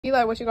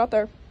Eli, what you got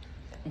there?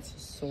 It's a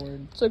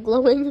sword. It's a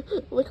glowing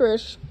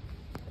licorice.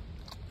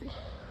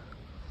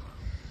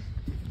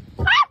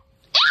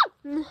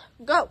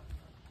 Go.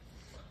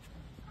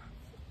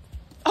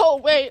 Oh,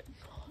 wait.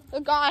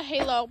 I got a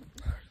halo.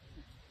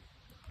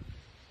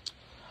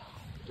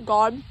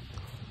 God.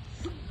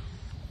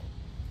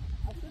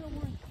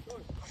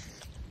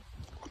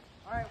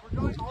 Alright, we're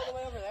going all the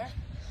way over there.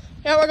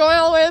 Yeah, we're going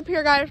all the way up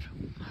here, guys.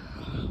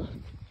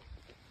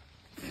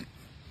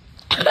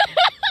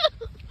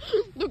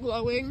 The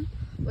glowing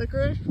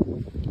licorice.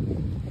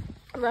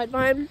 Red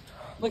vine.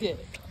 Look at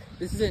it.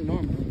 This isn't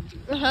normal.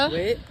 Uh-huh.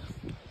 Wait.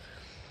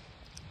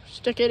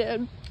 Stick it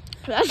in.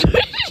 That's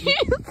what she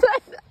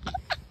said.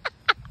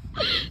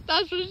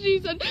 That's what she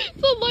said.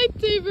 It's a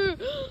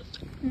lightsaber.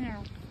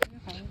 No.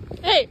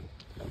 Hey.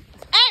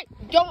 Hey!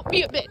 Don't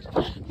be a bitch.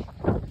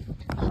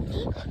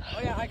 Oh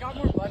yeah, I got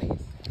more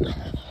buddies.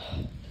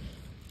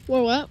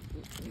 More what?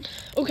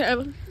 Okay.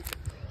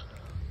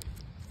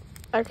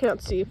 I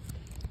can't see.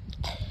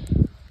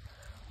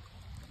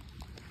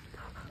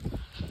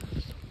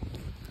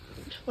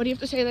 What do you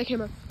have to say to that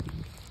camera?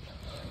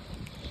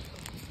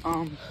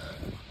 I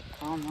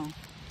don't know.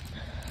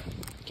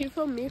 Can you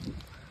film me?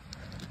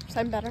 Because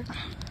I'm better.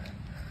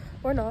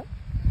 Or not.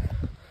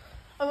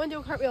 I'm gonna do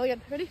a cartwheel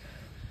again. Ready?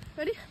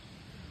 Ready?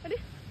 Ready?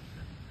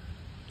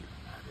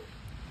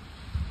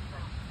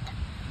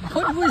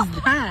 What was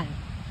that?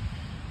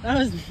 That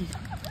was...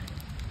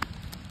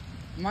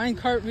 Mine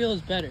cartwheel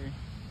is better.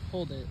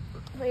 Hold it.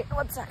 Wait,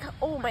 1 sec.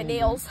 Oh, my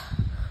nails.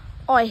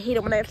 Oh, I hate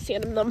it when I have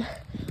sand in them.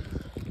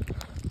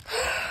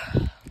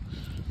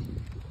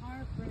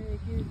 Heartbreak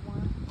is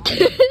one.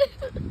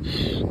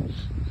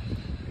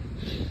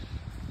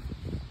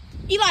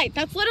 Eli,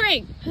 that's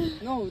littering.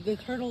 No, the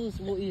turtles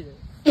will eat it.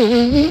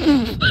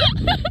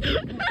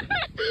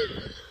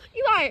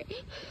 Eli.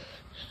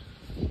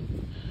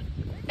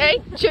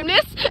 Hey,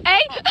 gymnast.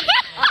 Hey.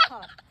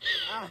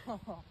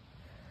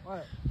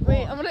 What?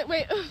 Wait, I'm gonna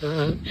wait.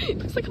 It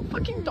looks like a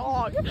fucking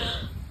dog.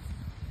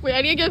 Wait,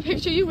 I need to get a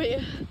picture of you. Wait.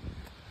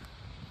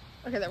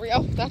 Okay, there we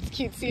go. That's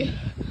cutesy.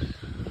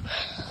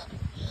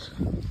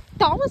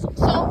 That was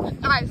so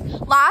guys.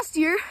 Last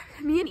year,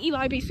 me and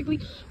Eli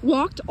basically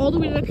walked all the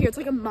way up here. It's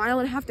like a mile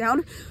and a half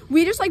down.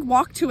 We just like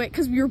walked to it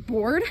because we were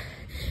bored,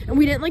 and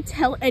we didn't like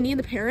tell any of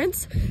the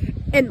parents,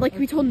 and like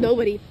we told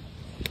nobody.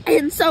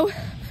 And so,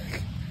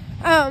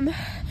 and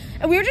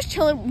we were just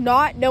chilling,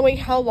 not knowing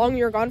how long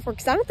we were gone for,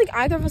 because I don't think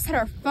either of us had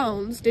our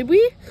phones, did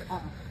we?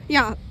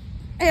 Yeah.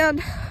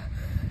 And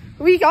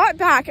we got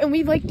back, and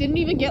we like didn't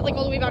even get like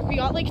all the way back. We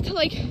got like to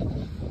like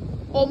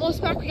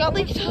almost back. We got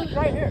like to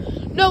Right here.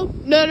 no.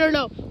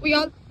 We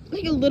got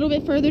like a little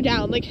bit further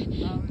down. Like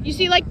you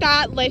see like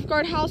that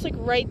lifeguard house like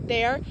right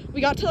there.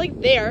 We got to like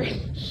there,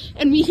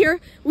 and we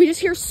just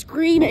hear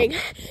screaming,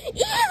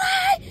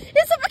 Eli!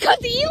 It's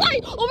because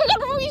Eli! Oh my god,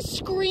 bro, he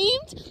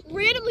screamed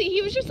randomly.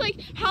 He was just like,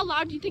 how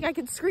loud do you think I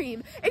could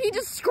scream? And he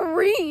just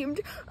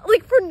screamed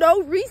like for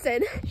no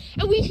reason.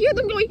 And we hear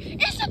them going,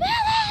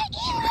 Isabella!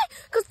 Eli!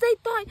 Because they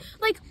thought,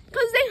 like,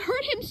 because they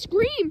heard him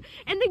scream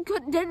and they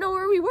didn't know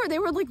where we were. They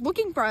were like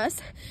looking for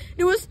us.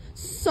 It was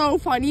so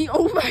funny.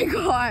 Oh my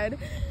god.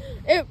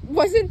 It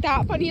wasn't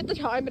that funny at the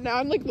time, but now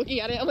I'm like looking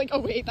at it. I'm like, oh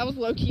wait, that was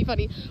low key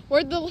funny.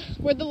 Where'd the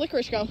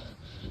licorice go?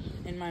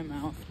 In my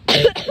mouth.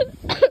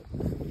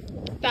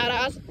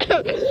 Badass.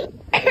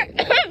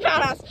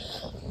 Badass.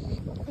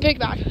 Big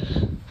back.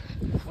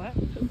 What?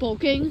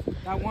 Bulking.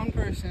 That one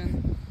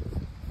person.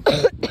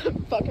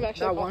 Fuck, I'm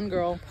actually That one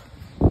girl.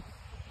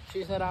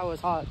 She said I was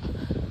hot.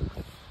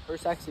 Or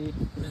sexy,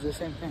 which is the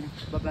same thing,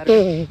 but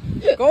better.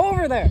 Go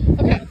over there.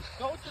 Okay.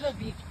 Go to the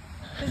beach.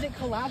 Because it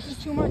collapses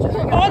too much.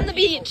 We're on the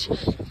beach. You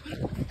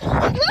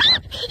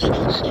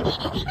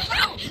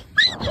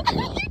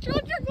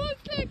dropped your glow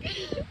stick.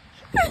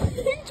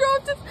 He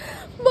dropped his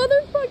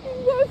motherfucking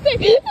glow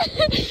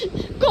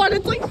stick. God,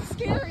 it's like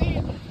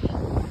scary.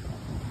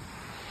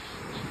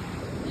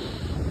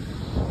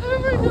 Oh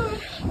my god.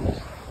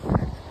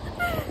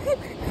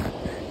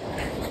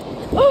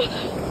 Oh,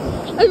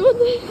 I want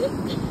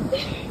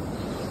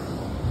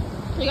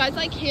you guys,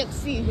 I can't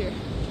see here.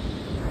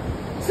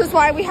 This is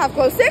why we have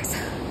glow sticks,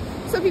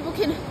 so people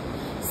can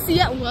see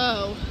it.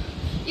 Whoa.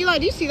 Eli,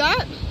 do you see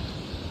that?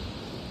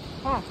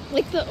 Huh.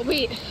 Like the,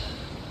 wait.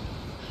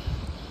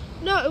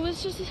 No, it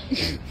was just,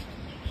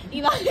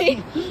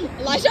 Eli,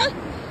 Elijah,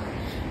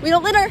 we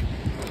don't litter.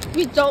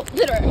 We don't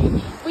litter.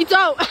 We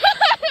don't.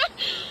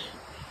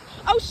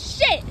 Oh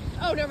shit.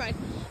 Oh, never mind.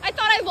 I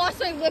thought I lost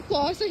my lip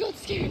gloss. I got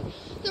scared.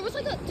 There was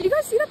like a, did you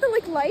guys see that, the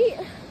like light?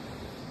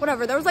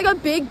 Whatever, there was like a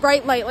big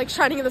bright light like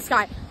shining in the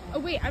sky. Oh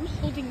wait, I'm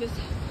holding this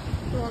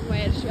the wrong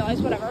way. I just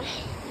realized, whatever.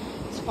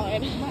 It's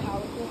fine.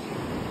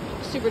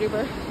 Super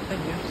duper.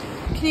 Thank you.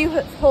 Can you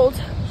hold?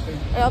 Sure.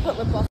 I'll put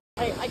lip gloss.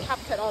 I cap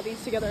cut all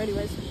these together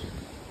anyways.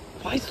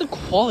 Why is the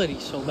quality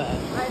so bad?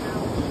 I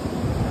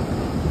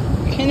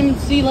know. You can't even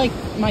see like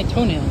my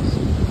toenails.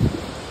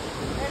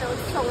 I know,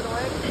 it's so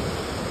annoying.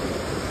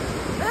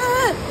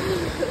 Ah!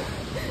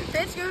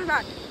 Bitch, give it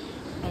back.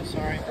 Oh,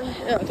 sorry.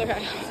 No, it's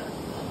okay.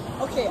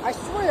 Okay, I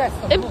swear that's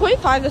the In moon.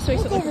 0.5, this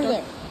makes it Look look over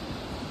dark.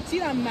 there. See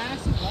that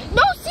massive light?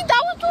 No, see,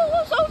 that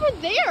was over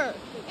there.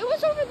 It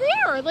was over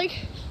there.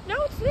 Like,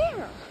 now it's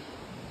there.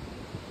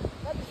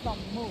 That is the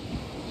moon.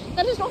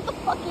 That is not the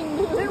fucking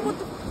moon. Then what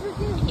the frick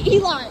is it?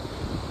 Eli.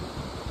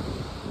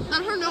 I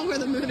don't know where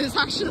the moon is,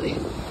 actually.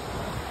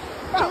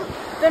 Bro,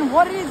 then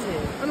what is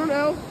it? I don't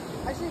know.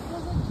 Actually, it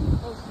feels like too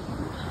close.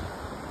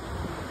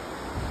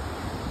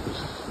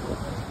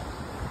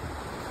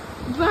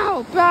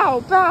 Bow, bow,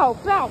 bow,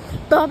 bow.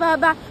 Bow, bow,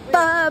 bow,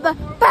 bow, bow,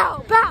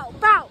 bow, bow,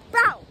 bow,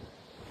 bow.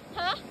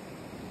 Huh?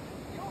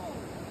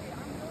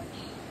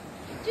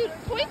 Dude,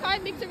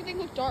 0.5 makes everything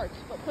look dark,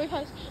 but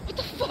 0.5 is... What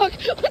the fuck?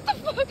 What the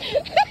fuck?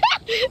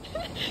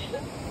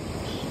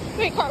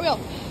 Wait, cartwheel.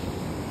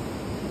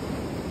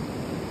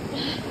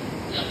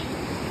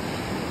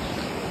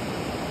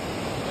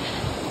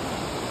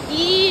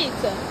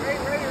 Eat. Ready.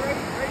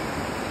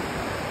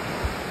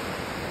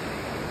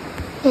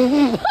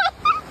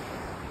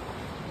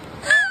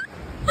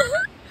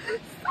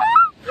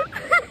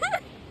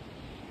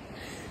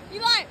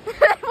 Eli,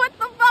 what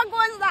the fuck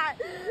was that?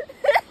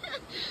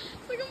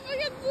 It's like a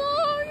fucking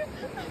dog.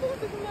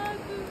 Look at that.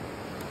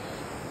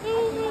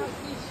 Oh my.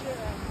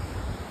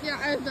 Yeah,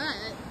 I bet.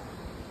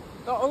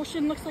 The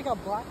ocean looks like a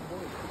black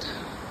void.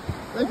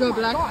 Like Oh a my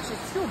black. gosh, it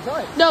still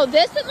does. No,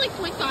 this is like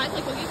 0.5.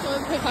 Like when you go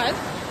in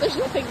 0.5, there's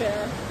nothing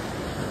there.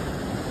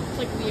 It's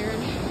like weird.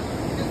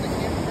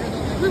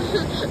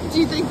 Do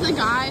you think the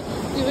guy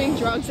doing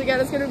drugs again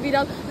is gonna be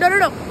down? No.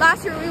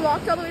 Last year we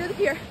walked all the way to the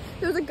pier.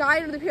 There was a guy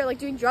under the pier like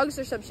doing drugs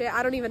or some shit.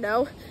 I don't even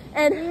know.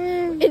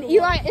 And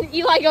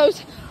Eli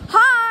goes,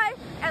 "Hi!"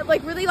 and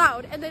like really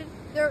loud. And then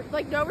there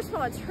like no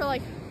response. Her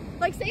like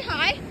say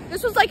hi.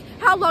 This was like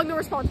how long the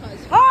response was.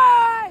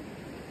 Hi!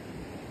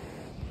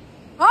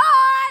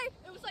 Hi!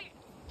 It was like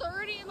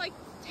 30 and like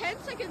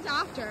 10 seconds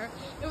after.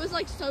 It was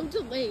like so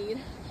delayed.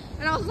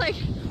 And I was like,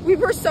 we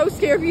were so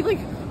scared. We like,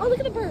 oh, look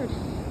at the bird.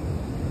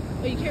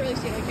 Oh, you can't really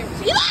see it on camera.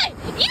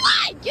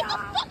 Eli! Get the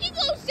fucking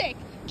glow stick!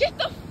 Get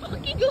the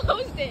fucking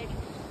glow stick!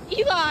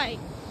 Eli!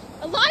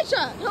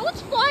 Elijah! No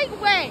one's flying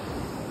away!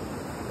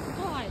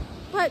 God.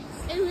 But,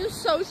 and we were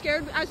so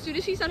scared. As soon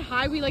as he said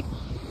hi, we like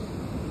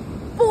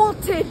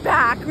bolted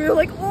back. We were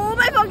like, oh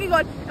my fucking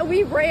God. And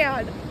we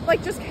ran.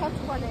 Like, just kept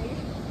running.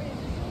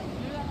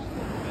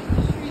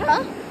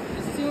 Huh?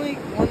 This is the only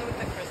one with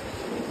the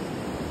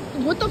Christmas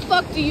tree. What the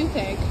fuck do you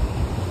think?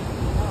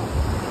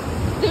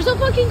 There's a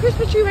fucking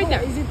Christmas tree right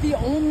there. Is it the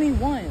only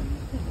one?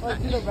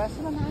 Like, do the rest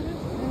of them have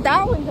it?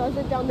 That one does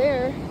it down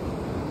there.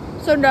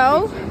 So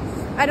no,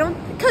 I don't,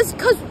 cause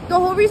the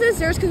whole reason it's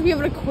there is because we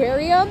have an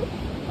aquarium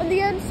on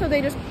the end, so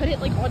they just put it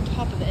like on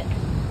top of it.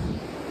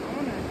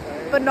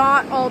 But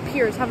not all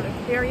piers have an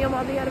aquarium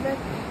on the end of it.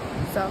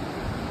 So,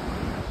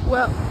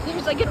 well,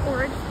 there's like an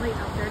orange light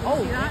out there. Do you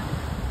see that?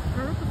 I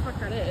don't know what the fuck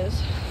that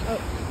is.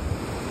 Oh,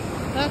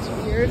 that's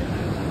weird.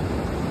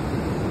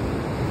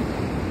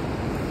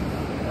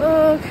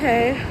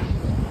 Okay.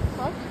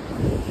 Fuck.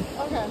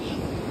 Okay.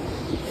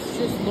 It's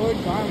just Lord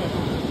Garmin.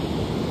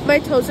 My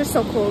toes are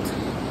so cold.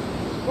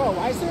 Bro,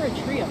 why is there a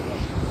tree up there?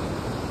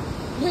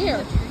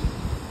 Where?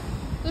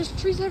 There's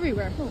trees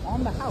everywhere. No,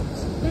 on the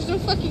house. There's no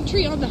fucking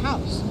tree on the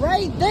house.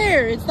 Right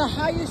there. It's the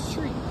highest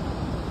tree.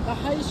 The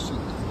highest tree.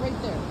 It's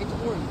right there. It's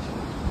orange.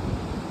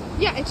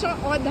 Yeah, it's not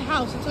on the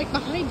house. It's like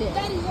behind it.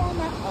 That is on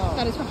that. Oh.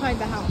 That is behind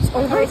the house.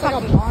 Oh, it's like a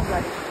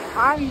bonsai.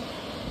 I'm.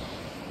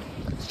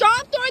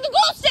 Stop throwing the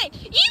glow stick!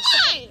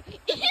 Eli!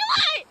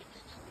 Eli!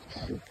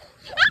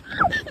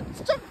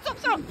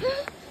 Stop.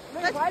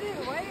 Wait, why didn't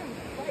it go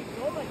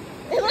like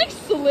that? It like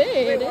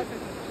slid. Wait,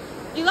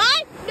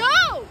 Eli,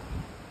 no!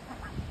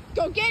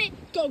 Go get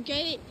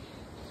it.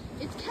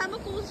 It's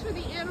chemicals for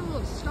the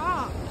animals.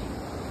 Stop.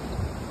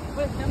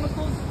 What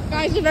chemicals?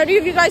 Guys, if any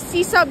of you guys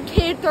see some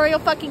kid throwing a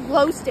fucking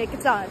glow stick,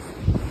 it's us.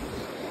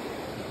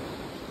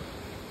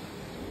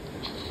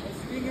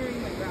 It's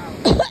fingering the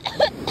ground.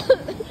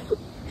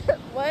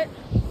 What?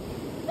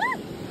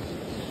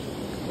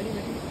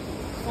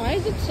 Why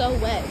is it so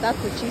wet? That's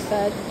what she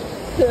said.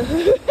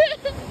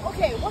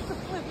 Okay, what the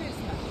flip is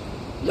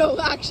that? No,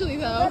 actually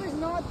though. That is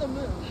not the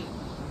moon.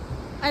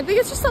 I think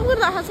it's just someone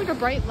that has like a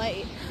bright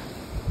light.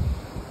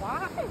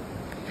 Why?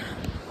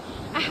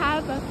 I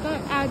have a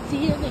good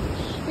idea.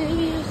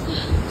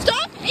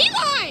 Stop,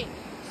 Eli!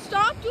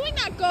 Stop doing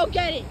that. Go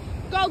get it.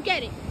 Go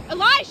get it.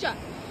 Elijah!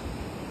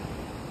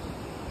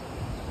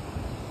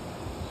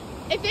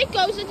 If it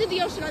goes into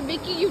the ocean, I'm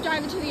making you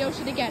dive into the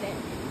ocean to get it.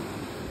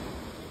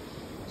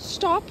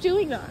 Stop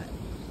doing that.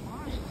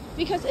 Why?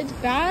 Because it's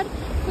bad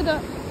for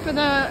the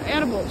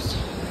animals.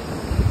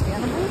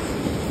 Animals?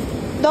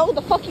 No,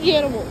 the fucking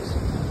animals.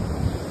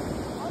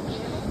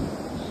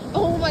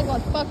 Oh my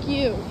God, fuck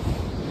you.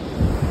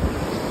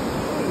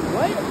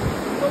 What?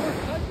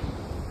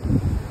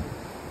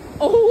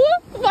 Oh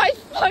my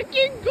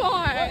fucking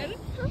God.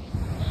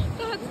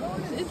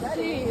 That's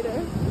insane.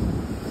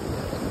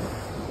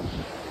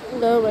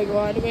 Oh my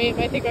God, wait,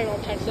 I think my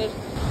mom texted.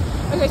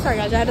 Okay, sorry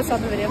guys, I had to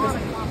stop the video.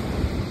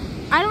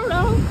 I don't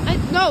know.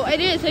 No, it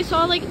is. I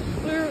saw like,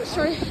 I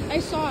saw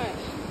it.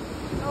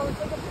 No, it's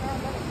like a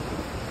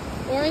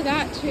Or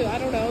that too, I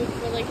don't know,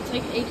 but like it's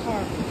like a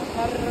car.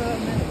 I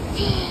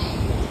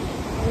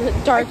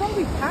Dark. thought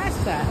we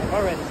passed that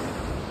already.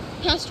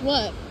 Past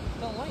what?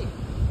 The light.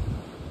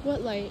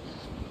 What light?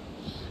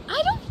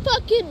 I don't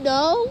fucking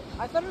know.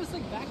 I thought it was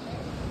like back there.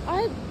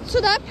 So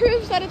that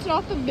proves that it's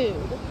not the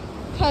moon.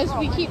 Because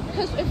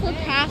because if we're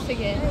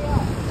passing it.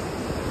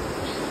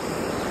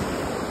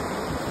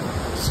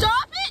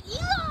 Stop it,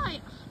 Eli!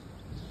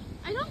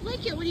 I don't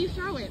like it when you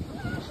throw it.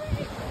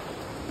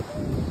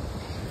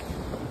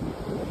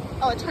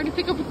 Oh, it's hard to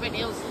pick up with my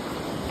nails.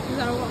 Because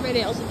I don't want my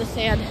nails in the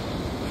sand.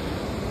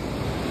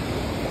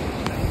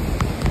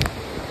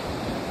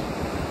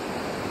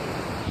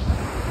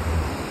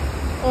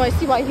 Oh, I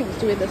see why he was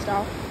doing this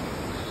now.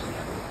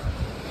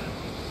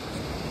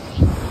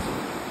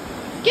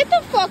 Get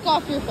the fuck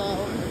off your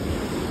phone.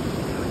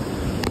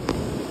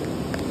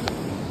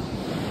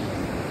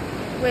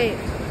 Wait,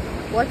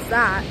 what's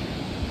that?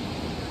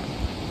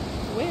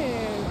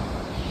 Where?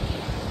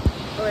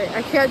 Oh wait,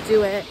 I can't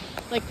do it.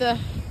 Like the...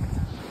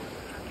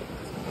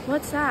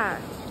 What's that?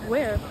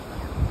 Where?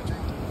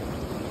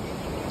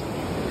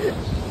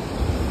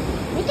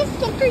 What the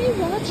fuck are you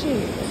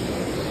watching?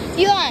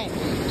 Eli,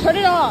 turn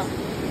it off.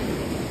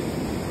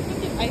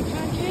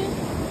 iPad kid?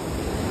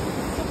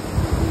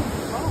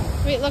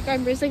 Wait, look,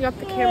 I'm raising up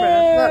the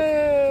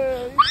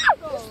camera.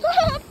 Look.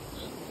 Stop!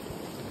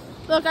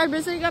 Look, I'm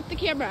raising up the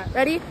camera.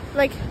 Ready?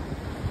 Like,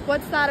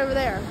 what's that over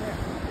there?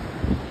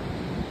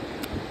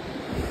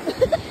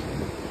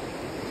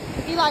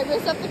 Eli,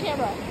 raise up the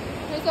camera.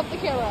 Raise up the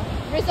camera.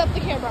 Raise up the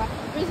camera.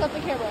 Raise up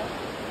the camera.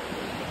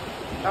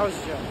 That was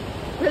a joke.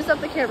 Raise up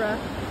the camera.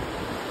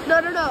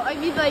 No. I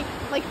mean, like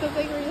the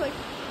thing where you like...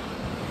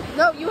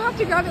 No, you have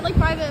to grab it like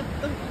by the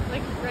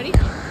like, ready?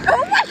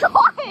 Oh my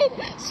god!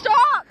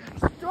 Stop!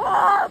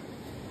 Stop!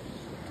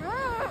 I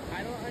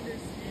don't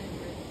understand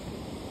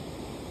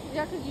Riz.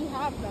 Yeah, because you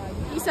have none.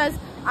 He says,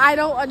 I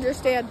don't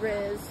understand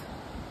Riz.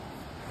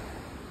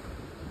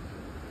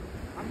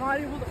 I'm not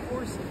able to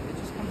force it. It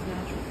just comes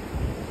natural.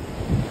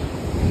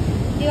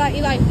 Eli.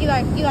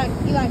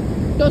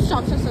 No,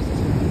 stop. Eli.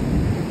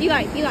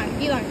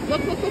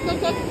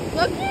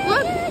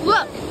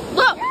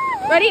 Look.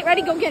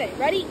 Ready, go get it.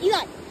 Ready,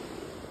 Eli.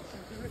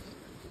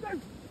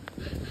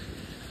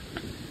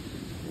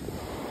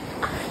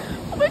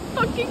 Oh my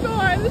fucking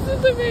god, this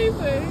is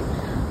amazing.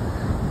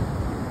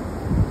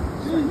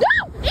 No!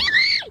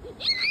 Eli!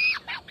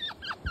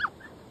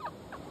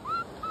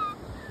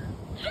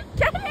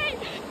 Get it!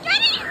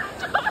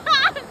 Come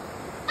on!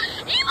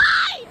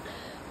 Eli!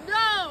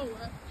 No!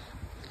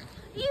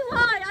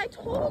 Eli, I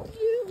told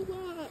you!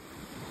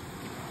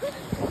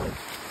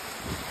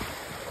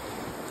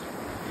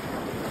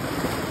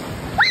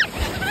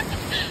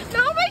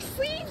 Now my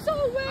sleeve's all I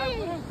wet!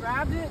 would have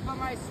grabbed it, but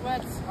my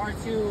sweats are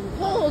too...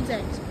 Hold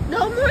it!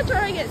 No more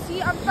throwing it!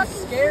 See, I'm fucking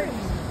scared.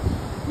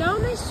 Now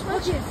my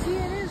sweats... Look, see,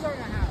 it is on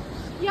the house.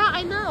 Yeah,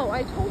 I know.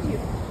 I told you.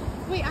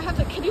 Wait, I have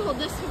to... Can you hold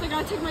this? Because I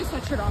gotta take my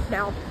sweatshirt off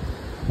now.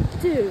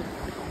 Dude.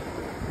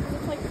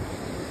 It's like...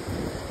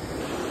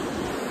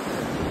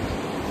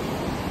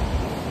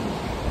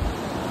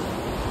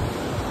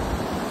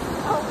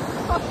 Oh,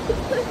 fuck.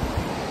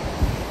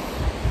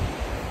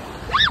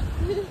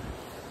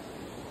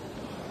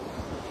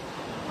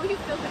 What are you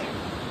filming?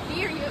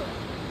 Me or you?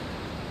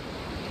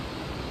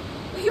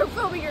 You're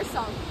filming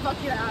yourself. Fuck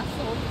you,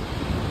 asshole.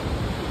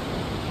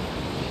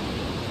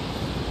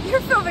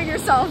 You're filming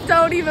yourself.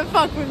 Don't even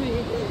fuck with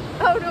me.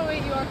 Oh, no,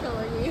 wait, you are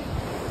filming me.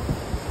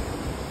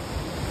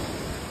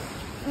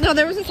 No,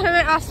 there was a time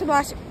I asked him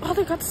last... Oh,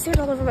 they got the sand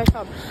all over my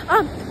phone.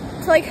 To,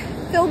 like,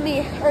 film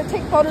me or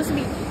take photos of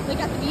me,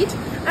 like, at the beach.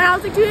 And I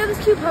was like, doing all these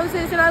cute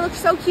poses, and I look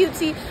so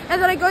cutesy. And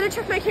then I go to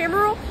check my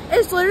camera roll, and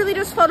it's literally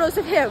just photos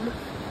of him.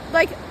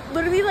 Like,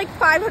 literally, like,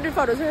 500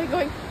 photos. And I'm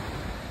going...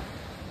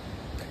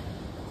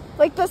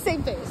 Like, the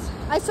same face.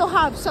 I still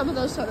have some of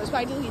those photos, but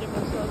I deleted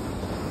most of them.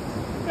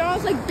 But I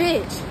was like,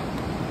 bitch.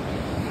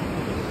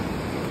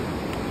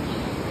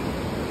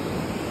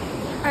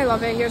 I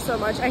love it here so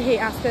much. I hate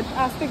Aspen.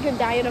 Aspen can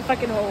die in a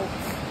fucking hole.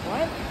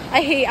 What?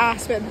 I hate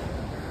Aspen.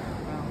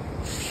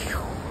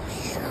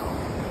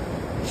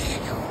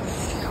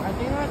 I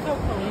think that's a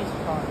police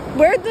car.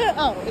 Where'd the...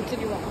 Oh, it's in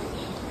your mouth.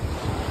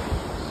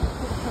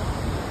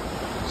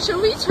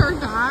 Should we turn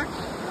back?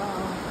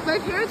 My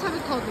parents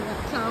haven't called me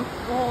yet, so...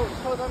 Well,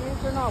 so that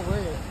means they're not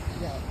with it.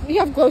 Yeah. We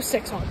have glow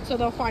sticks on, so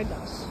they'll find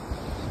us.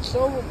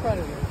 So will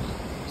predators.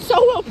 So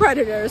will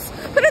predators.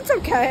 But it's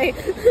okay.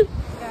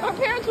 Yeah. Our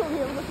parents won't be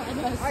able to find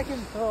us. I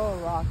can throw a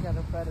rock at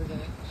a predator.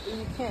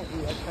 You can't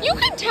eat a predator. You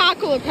can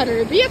tackle a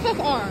predator.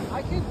 BFFR.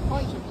 I could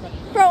punch a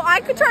predator. Bro,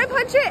 I could try and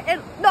punch it,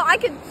 and... No, I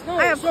could... No,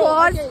 I have so,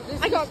 claws. okay,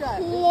 this I is got the strat.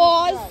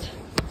 claws. This is the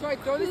strat. So I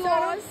throw this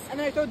at him, and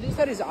then I throw this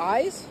at his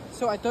eyes.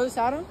 So I throw this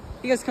at him.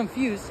 He gets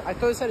confused. I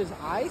throw this at his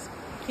eyes.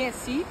 Can't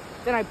see.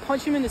 Then I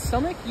punch him in the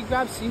stomach. You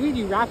grab seaweed,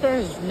 you wrap it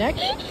around his neck,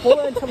 pull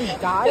it until he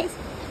dies,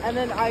 and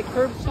then I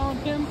curb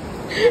stomp him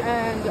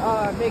and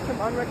make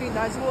him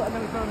unrecognizable, and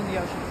then we throw him in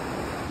the ocean.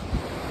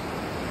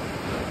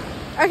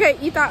 Okay,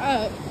 eat that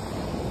up.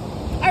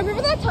 I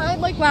remember that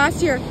time, like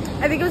last year.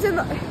 I think it was in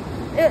the...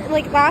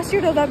 like last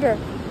year November,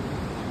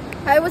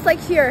 I was like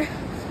here,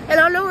 and I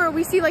don't know where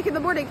we see like in the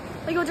morning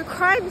like a bunch of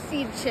crime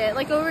scene shit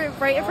like over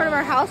right in front of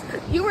our house.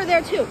 You were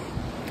there too,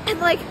 and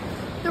like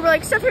there were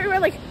like stuff everywhere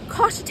like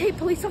caution tape,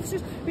 police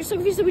officers. We were so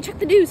confused, so we checked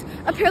the news.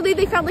 Apparently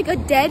they found like a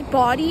dead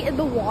body in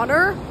the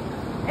water,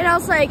 and I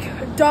was like,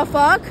 the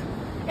fuck?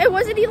 And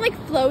wasn't he like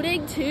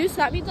floating too? So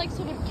that means like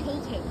someone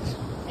killed him,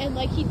 and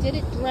like he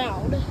didn't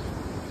drown.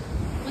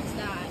 What's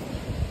that?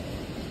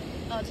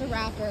 Oh, it's a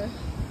rapper.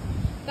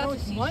 No,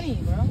 it's money,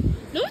 bro.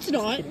 No, it's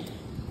not.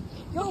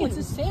 No, it's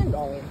a sand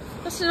dollar.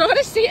 That's not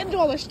a sand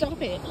dollar.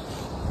 Stop it.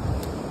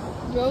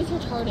 Bro's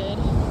retarded.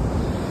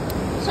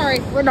 Sorry,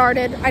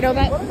 retarded. I know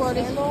that word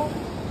is.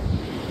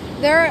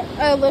 They're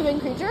a living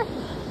creature.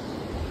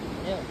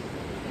 Yeah.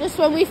 Just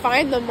when we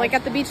find them, like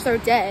at the beach, they're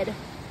dead.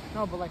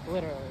 No, but like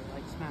literally,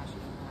 like smash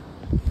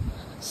it.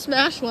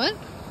 Smash what?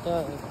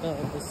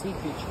 The sea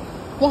creature.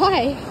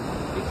 Why?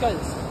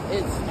 Because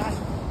it's smash.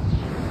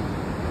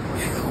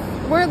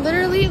 We're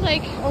literally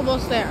like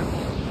almost there.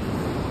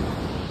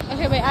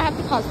 Okay, wait, I have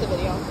to pause the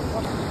video.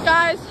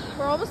 Guys,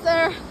 we're almost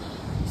there.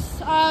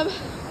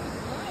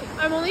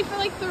 I'm only for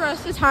like the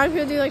rest of the time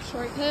gonna do like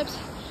short clips.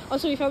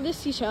 Also, we found this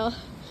seashell.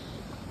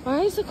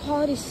 Why is the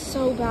quality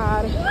so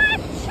bad?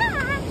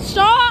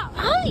 Stop!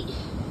 Hi!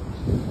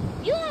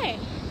 Eli!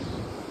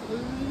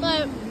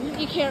 But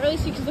you can't really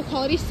see because the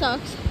quality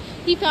sucks.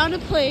 He found a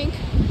plank.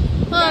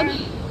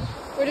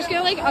 We're just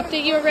gonna like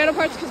update you at random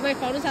parts because my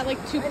phone is at like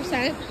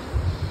 2%.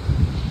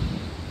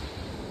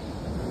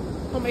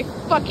 Oh my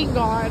fucking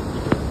god.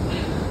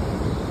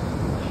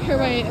 Here,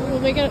 wait,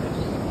 we'll make it.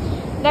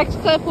 Next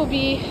clip will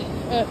be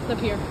the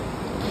pier.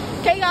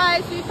 Okay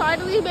guys, we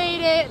finally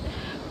made it.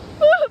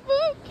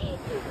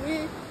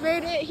 We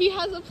made it. He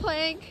has a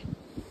plank.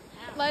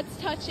 Let's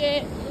touch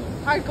it.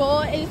 Our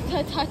goal is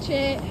to touch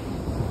it.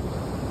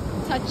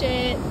 Touch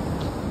it.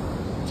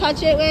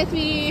 Touch it with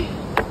me.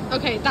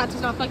 Okay, that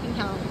does not fucking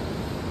count.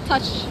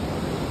 Touch.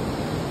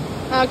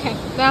 Okay,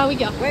 now we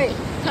go. Wait.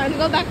 Time to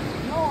go back.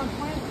 No, I'm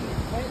planting.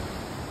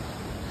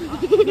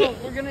 Wait. No,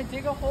 we're gonna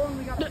dig a hole and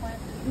we gotta plant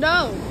it.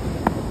 No.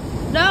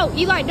 No,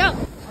 Eli, no.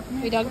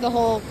 We dug the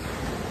hole.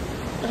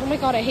 Oh my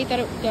god, I hate that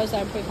it goes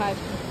at 0.5.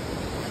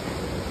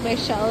 My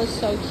shell is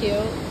so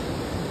cute.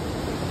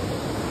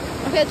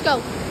 Okay, let's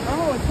go.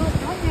 Oh, it's not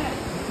done yet.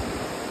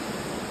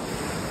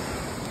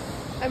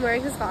 I'm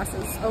wearing his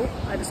glasses. Oh,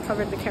 I just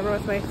covered the camera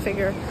with my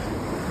finger.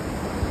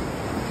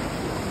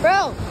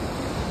 Bro!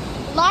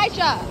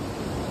 Elijah!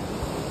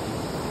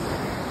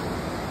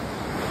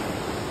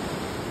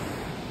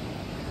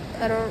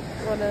 I don't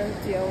want to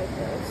deal with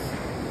this.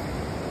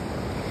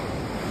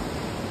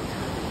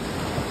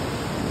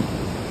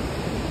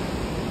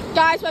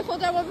 Guys, my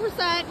phone's at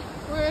 1%.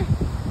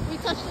 We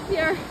touched it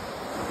here.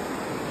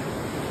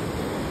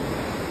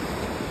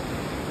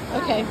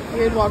 Okay,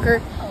 weird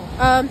walker.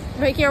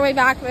 Making our way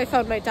back. My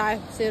phone might die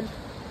soon.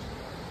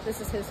 This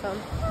is his phone.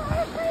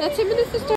 That's him and his sister.